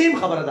और सेम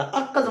खबर दा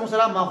अक्का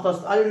जमसरा माखتص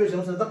अलरेडी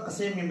जमसरा दक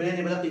सेम मेम्ब्रेन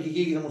ने बता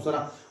की जमसरा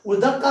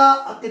उदका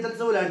अक्के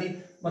तलसोलाडी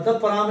मतलब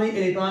प्राइमरी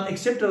इलेक्ट्रॉन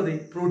एक्सेप्टर दे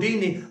प्रोटीन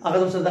ने अगर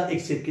जमसरा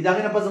एक्सेप्ट की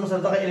दागे ना पर जमसरा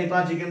दा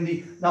इलेक्ट्रॉन चिकन दी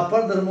ना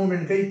पर दर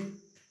मूवमेंट कई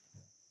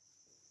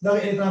दा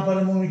इलेक्ट्रॉन पर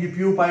मूवमेंट की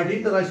प्यू पाइटिन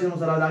तराशी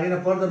जमसरा दागे ना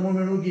पर दर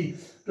मूवमेंट होगी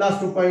प्लस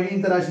 2 पाइटिन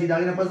तराशी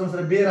दागे ना पर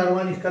जमसरा बेर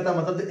आरवानी खता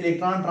मतलब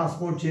इलेक्ट्रॉन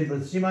ट्रांसपोर्ट चेन पर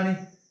सीमानी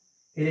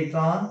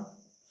इलेक्ट्रॉन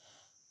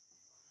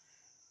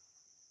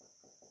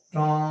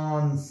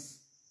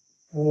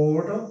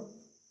ट्रांसपोर्ट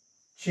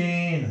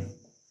चेन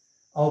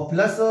और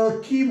प्लस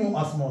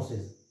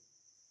कीमोऑस्मोसिस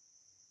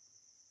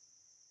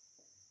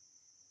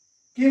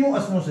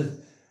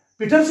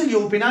पीटरसन यो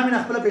फिनोमेना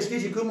खपला पेशकि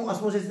چې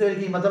कीमोऑस्मोसिस د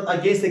मतलब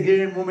अगेंस्ट द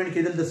ग्रेडिएंट मूवमेंट کې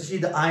د شي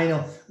د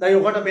आयन دا یو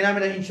غټه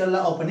फिनोमेना ان شاء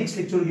الله او په نیکست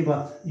لیکچر کې به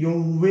یو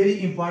ویری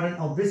امپورټنت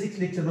او بیسیک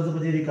لیکچر به زه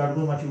ریکارډ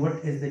کوم چې what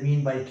is the mean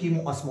by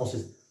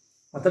कीमोऑस्मोसिस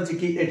मतलब چې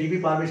एटीपी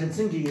फॉर्मेशन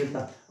څنګه کیږي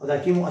او دا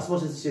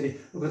कीमोऑस्मोसिस څه دی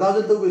نو کدا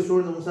دلته وې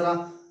سټوډنټ موږ سره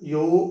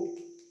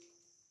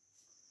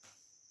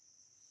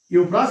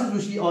یو پروسس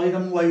وشي او دا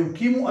مو وایو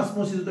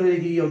कीमोऑस्मोसिस ته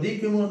ویل یو دی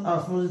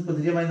कीमोऑस्मोसिस په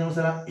دې باندې موږ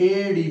سره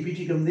ADP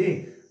چې کوم دی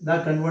دا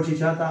کنورټ شي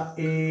چاته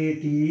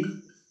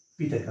ATP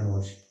ته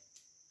کنورټ شي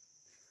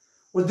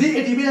او دې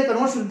ATP ته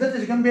کنورټ شول دته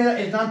چې کوم به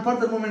الکترون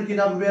فردر موومېنټ کې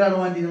دا به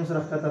روان دي نو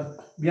سره خطر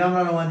بیا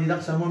روان دي دا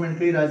سم موومېنټ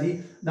کوي راځي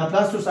دا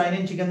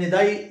پلاستوساینین چې کوم نه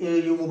دای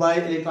یو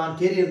موبایل الکترون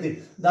کیریئر دی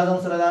دا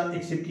زموږ سره دا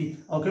ایکسپټ کی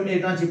او کوم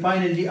الکترون چې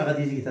فائنلی هغه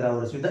دې کی طرح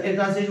ورسېږي دا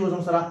الکترون چې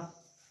زموږ سره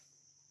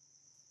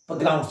په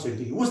ګراوند سټیټ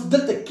دی اوس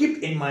دلته کیپ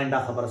ان مایند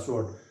دا خبره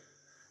شوړ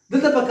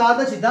دلته په کار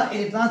ده چې دا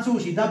الکترون څه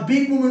شي دا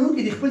بیگ موومېنټ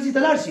کې د خپل ځای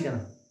تلاړ شي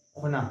کنه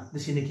خو نه د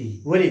سینې کې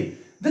ولی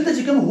دلته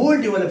چې کوم هول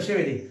ډیولپ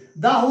شوی دی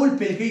دا هول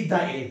پیل کوي دا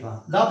الکترون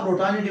دا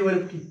پروټون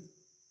ډیولپ کی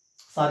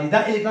سوري دا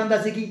الکترون دا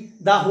څه کی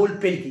دا هول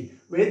پیل کی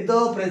with the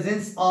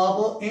presence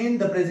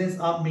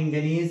of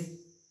manganese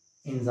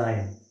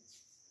enzyme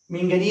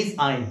manganese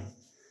ion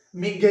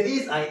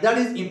manganese ion. That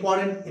is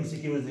important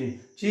MCQs دی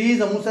چې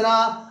زموږ سره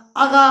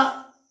هغه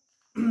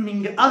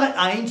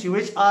ions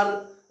which are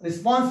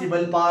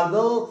responsible for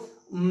the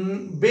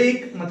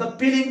bake matlab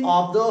filling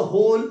of the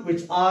hole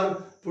which are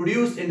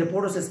produced in the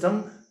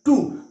photosystem 2.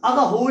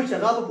 هغه hole چې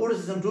هغه په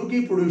photosystem 2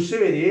 کې produce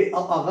شوی دی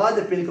او هغه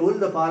د fill کولو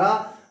لپاره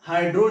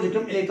هایدروجن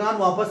الکترون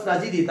واپس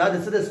راځي دی دا د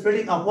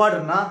spreading upward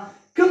نه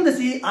کوم د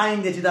سی ion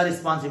دی چې دا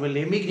responsible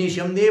دی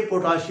magnesium دی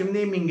potassium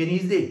دی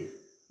manganese دی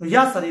نو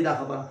یا سره دا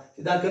خبره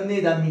چې دا کوم دی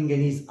دا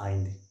manganese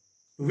ion دی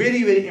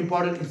very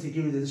important MCQ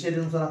دی چې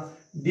نو سره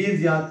ډیر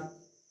زیات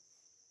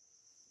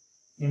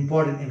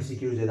important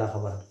MCQ دی دا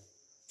خبره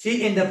چې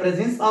in the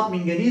presence of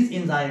manganese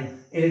enzyme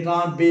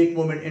electron bake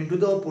movement into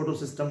the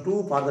photosystem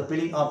 2 for the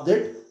filling of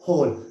that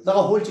hole دا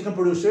hole چې کوم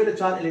produce شوی د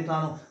 4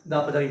 الکترونو دا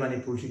په دغه باندې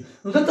پوښي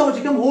نو دلته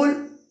چې کوم hole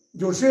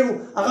جوړ شوی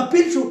هغه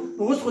پیل شو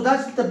نو اوس خدای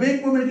چې ته بیک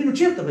مومنت کې نو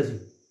چیرته بځي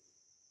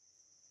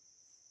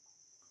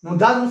نو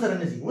دا نو سره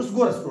نشي اوس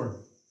ګور سټوډنټ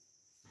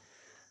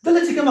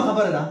دلته چې کوم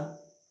خبره ده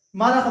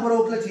ما دا خبره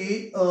وکړه چې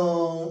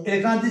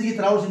الکترون د دې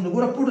تراوس نو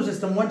ګور فوټو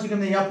سیستم 1 چې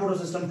کوم یا فوټو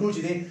سیستم 2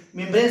 چې دی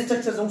ممبرین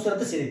سټرکچر زموږ سره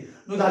د سری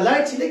نو دا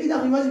لایټ چې لګي دا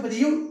ایماجن په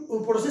یو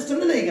فوټو سیستم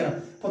نه لګي کنه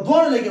په دوه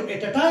لګي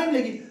اټ ا ټایم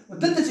لګي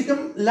دلته چې کوم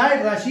لایټ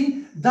راشي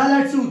دا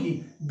لایټ څه وکي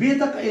به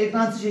تک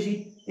الکترون څه شي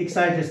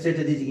ایکسایټډ سټیټ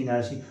دی چې نه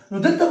شي نو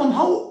دلته هم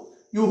هاو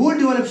یو هول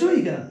ډیولپ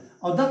شوی کنه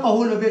او دا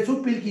هول به څو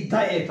پیل کی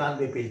دا الکترون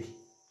به پیل کی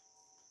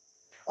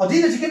او دې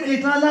چې کوم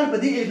الکترون لار په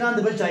دې الکترون د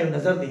بل چا یو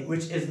نظر دی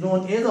which is known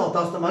as او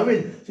تاسو ته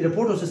معلوم چې د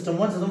فوټو سیستم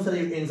 1 سره سره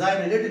یو انزایم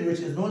ریلیټډ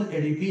which is known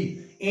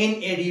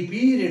NADP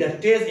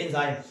reductase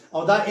enzyme او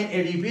دا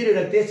NADP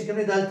reductase چې کوم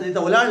دی دا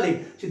ته ولاړلې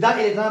چې دا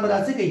الکترون به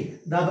راځي کوي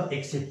دا به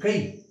ایکسپټ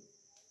کوي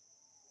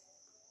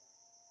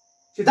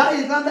چې دا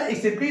الکترون دا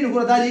ایکسپټ کوي نو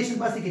ګور دا ریاکشن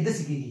پاسې کې د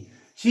سکیږي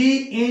چې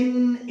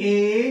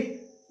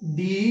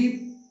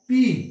NADP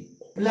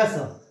plus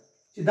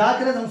چې دا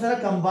کله زموږ سره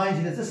کمباین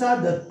چې څه سره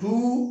د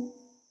 2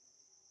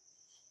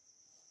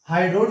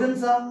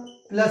 hydrogens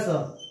plus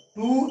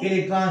 2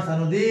 electrons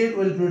and they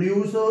will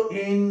produce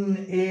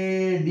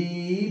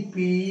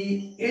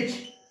NADPH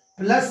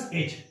plus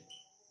H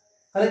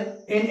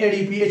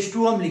NADPH2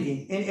 हम लिखें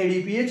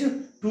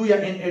NADPH2 या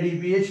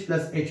NADPH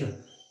plus H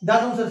دا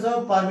زموږ سره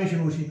فارمیشن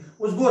وشي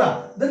اوس ګوره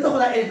دلته خو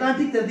دا الکترون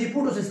ټیک تر دې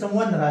فوټو سیستم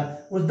 1 نه راځي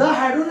اوس دا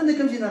هایدروجن د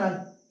کوم ځای نه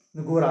راځي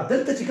نو ګوره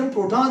دلته چې کوم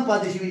پروټون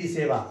پاتې شوی دی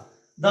سیوا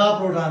دا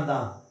پروټون دا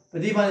په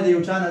دې باندې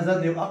یو چا نظر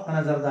دی او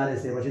نظر دار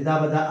سیوا چې دا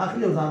به دا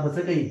اخلي او ځان بچ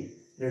کوي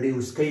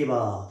reduce کوي با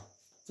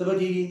څه به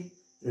کیږي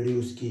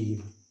reduce کیږي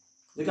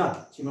ځکه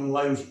چې موږ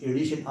وایو چې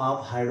addition of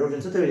hydrogen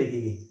څه ته ویل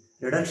کیږي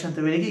reduction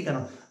ته ویل کیږي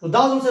کنه نو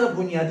دا سره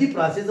بنیادی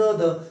پروسس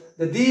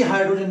د دې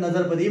هایدروجن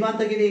نظر په دې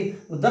باندې کې دی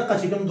دغه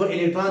چې کوم دوه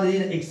الکترون دي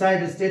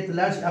ایکسایټډ سټیټ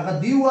لاش هغه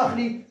دی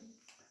واخلي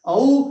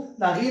او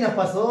دا غینه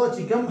پس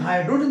چې کوم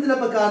هایدروجن دله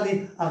پکار دی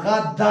هغه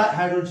دا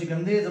هایدروجن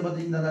کوم دی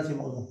زبردست نه راځي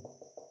موضوع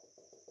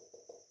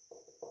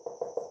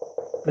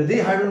په دې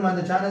هایدروجن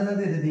باندې چا نه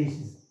دی د دې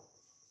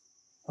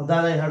और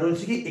दादा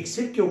हाइड्रोलिसिस की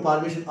एक्सेप्ट के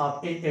formation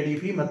of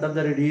ADP मतलब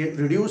the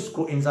reduce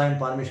को enzyme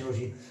formation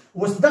होशी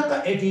उस द का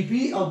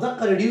एटीपी और द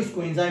का रिड्यूस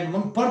को एंजाइम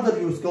हम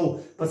फर्दर यूज को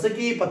पस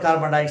की पर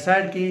कार्बन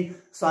डाइऑक्साइड की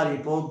सॉरी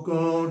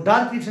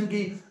डार्क फ्रिक्शन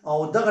की और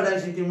द का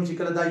डाइऑक्साइड की मुझे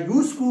कल दा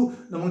यूज को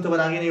न मुंग तो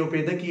आगे नहीं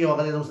पैदा की और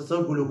अगर हम सब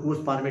ग्लूकोज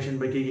फॉर्मेशन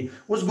बकेगी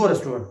उस गो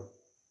रेस्टोरेंट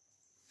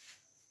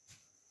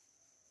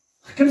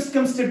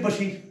कम स्टेप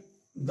बशी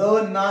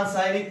the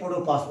non-cyclic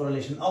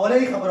photophosphorylation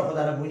اولای خبره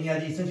خدای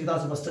بنیادی څنګه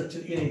تاسو په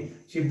سټرکچر کې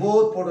چې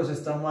both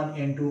photosystem 1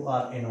 and 2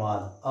 are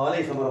involved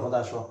اولای خبره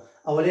خدای شو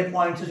اولای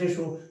پوینټ څه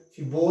شو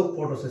چې both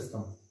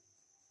photosystem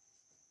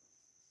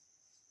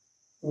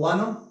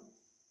 1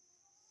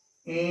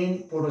 and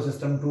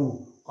photosystem 2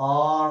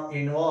 are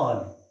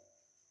involved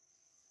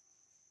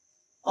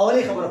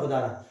اولای خبره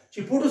خدای چې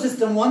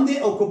photosystem 1 دی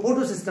او کو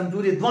photosystem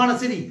 2 دی دوه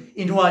سری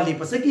انوالو دي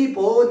پس کې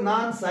په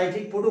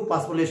non-cyclic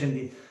photophosphorylation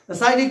دي the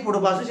cyclic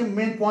photophosphorylation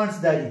main points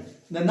دي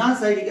the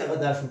non-cyclic هغه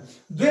دا شو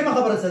دویمه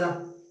خبره سره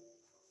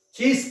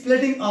چې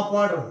splitting of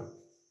water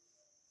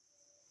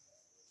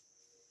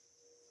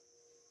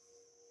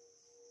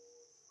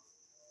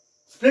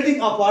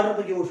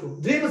پکې وشو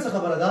دویمه څه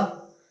خبره ده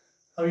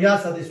او یا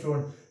ساده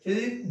سټوډنټ چې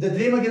د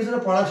دویمه کې سره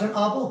پروډکشن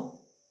اپ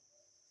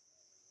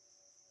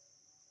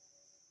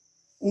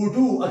O2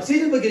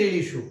 اکسیجن پکې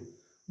ریلیز شو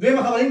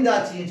دویمه خبره دا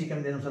چې کوم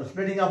دینو سره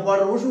splitting of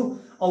water وشو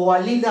او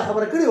والین دا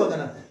خبره کړې و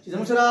کنه چې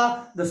زموږ سره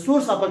د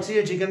سورس اف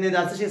اکسیجن چې کوم دی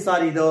دا څه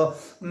ساری د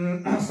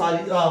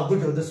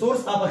ګډ د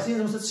سورس اف اکسیجن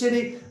زموږ څه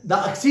دی دا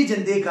اکسیجن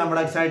دی کاربن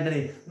ډای اکساید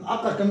نه نو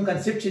اپ کوم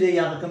کنسپټ چې دی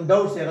یا کوم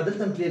ډاوټ څه غدل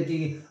تم کلیر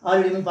کیږي اړ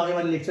موږ په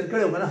باندې لیکچر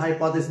کړو کنه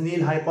هایپوتھیسس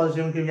نیل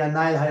هایپوتھیسس کې یا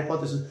نایل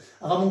هایپوتھیسس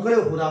هغه موږ کړو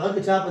خو هغه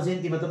چې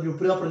 4% مطلب یو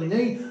پراپرلی نه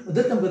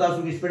دلته موږ تاسو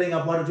کې splitting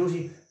of water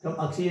جوړي کوم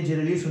اکسیجن چې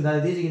ریلیز شو دا د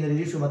دې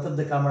ریلیز شو مطلب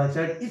د کاربن ډای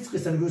اکساید هیڅ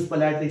قسم یوز په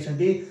لایټ ریاکشن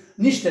کې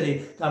نشته دی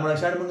کاربن ډای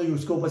اکساید موږ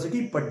یوز کوو پس کې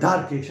په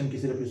ډارک ریاکشن کې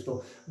صرف یوز کوو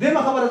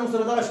دیمه خبره نو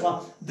سره دا شو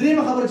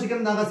دریمه خبره چې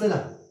کوم داغه سره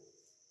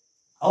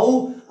او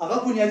هغه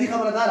بنیادی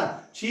خبره ده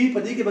چې په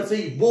دې کې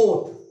بچي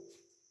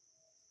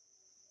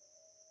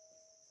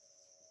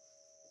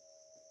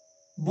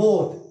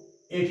both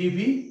ATP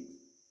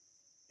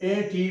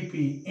ATP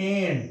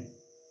and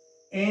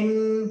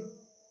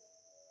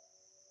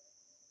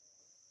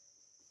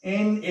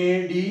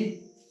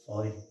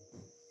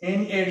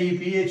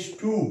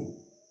NADPH2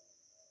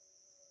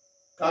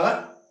 कागा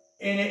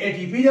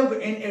ATP जब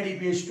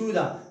NADPH2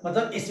 दा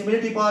मतलब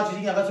stimulatory part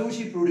जी अगर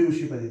सोशी प्रोड्यूस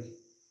ही पड़ेगी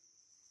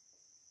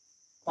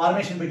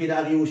फॉर्मेशन पे किया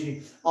आगे उसी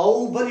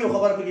और बड़ी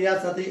खबर पे किया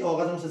साथी और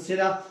अगर मुझसे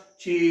सेला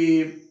ची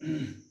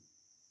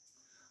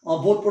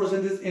बहुत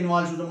फोटोसिंथेसिस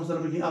इन्वॉल्व शुरू मुझसे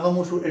पे किया अगर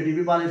मुझे ATP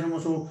फॉर्मेशन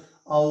मुझे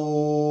और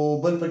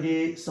बल पे के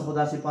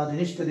सपोदा से पार्ट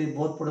निश्चित है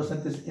बहुत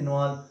photosynthesis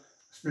involve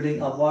splitting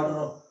of water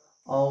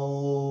और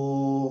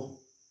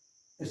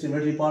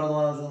स्टिमुलेटरी पार्ट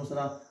द्वारा जो मुझसे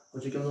और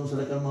चिकन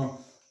मुझसे कम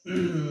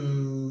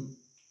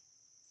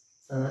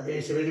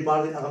stability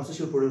part of the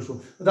social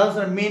production. That's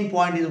the main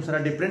point is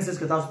differences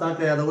के तासु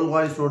ताकि या double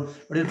wide stored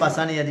बड़ी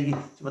पासानी यादी की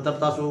मतलब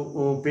तासु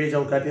page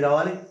और copy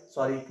रावाले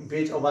sorry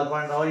page और ball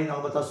point रावाले ना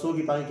बतासु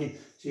की पानी की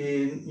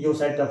यो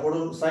साइड का photo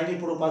cyclic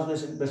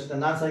photosynthesis best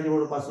non-cyclic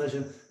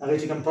photosynthesis आगे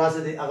चिकन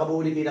process है आगे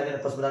बोली की आगे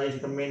पस बतागे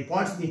चिकन main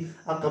points थी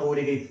आगे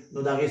बोली की नो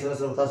दागे सर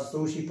सर तासु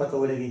शी पता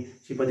बोले की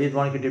शी पदेत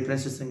वाले के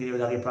differences संगे ये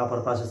दागे proper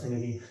processing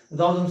की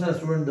without them sir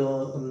student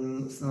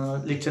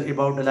lecture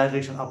about the light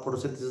reaction of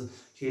photosynthesis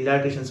की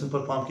लाइट रिएक्शन से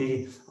परफॉर्म की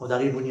और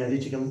दागी बुनियादी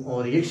चिकन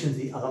और रिएक्शन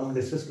थी अगर हम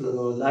डिस्कस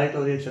लाइट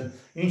और रिएक्शन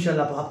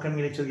इंशाल्लाह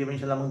अपकमिंग लेक्चर के में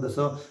इंशाल्लाह हम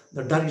दसो द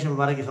डार्क रिएक्शन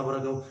बारे की खबर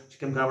को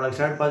चिकन कार्बन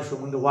डाइऑक्साइड पास शो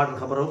मंग वाटर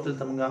खबर हो तो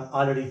तमंगा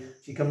already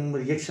chicken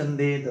reaction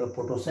they the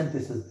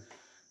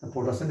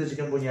photosynthesis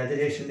chicken बुनियादी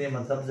रिएक्शन दे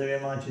मतलब जवे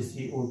मा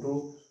CO2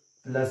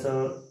 प्लस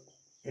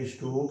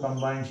H2O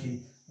कंबाइन छी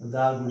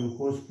दा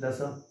ग्लूकोज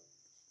प्लस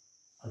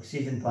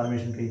ऑक्सीजन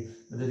फॉर्मेशन की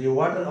मतलब ये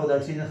वाटर और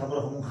ऑक्सीजन खबर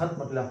हम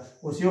खत्म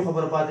मतलब उसी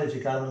खबर पाते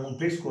हैं कार्बन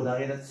पिक्स को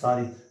दागे ना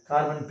सारी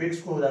कार्बन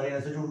पिक्स को दागे ना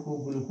से जुड़ को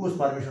ग्लूकोज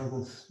फॉर्मेशन को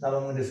दाब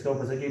हम डिस्कवर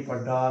कर सके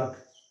पर डार्क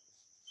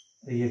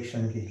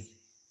रिएक्शन की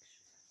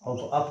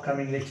और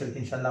अपकमिंग लेक्चर की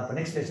इंशाल्लाह पर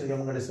नेक्स्ट लेक्चर के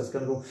हम डिस्कस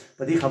करेंगे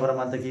पदी खबर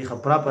मानते कि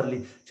खबरा परली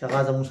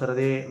शगाज हम सर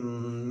दे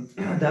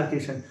डार्क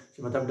रिएक्शन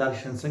मतलब डार्क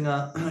रिएक्शन संगा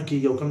की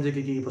यो कम जे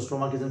की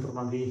पस्ट्रोमा के जन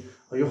परफॉर्म की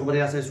और यो खबर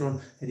ऐसे सुन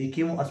यदि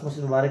कीमो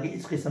ऑस्मोसिस मुबारक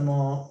इस किस्म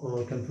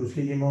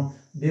कंफ्यूजली कीमो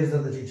देर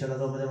जल्द जी चला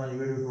तो मुझे वाली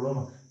वीडियो छोड़ो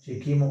कि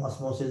कीमो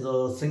ऑस्मोसिस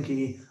सिंक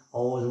की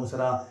और जो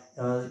सरा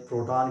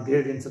प्रोटॉन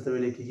ग्रेडियंट से तो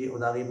लेके और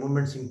दागे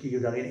मूवमेंट सिंक की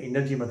दागे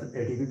एनर्जी मतलब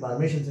ATP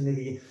फॉर्मेशन से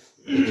की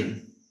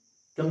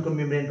कम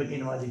मेम्ब्रेन पर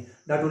इनवाली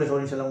that will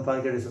इंशाल्लाह हम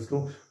पार कर डिस्कस को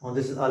और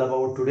this is all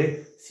about today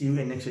C you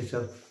in next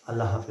lecture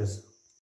Allah Hafiz.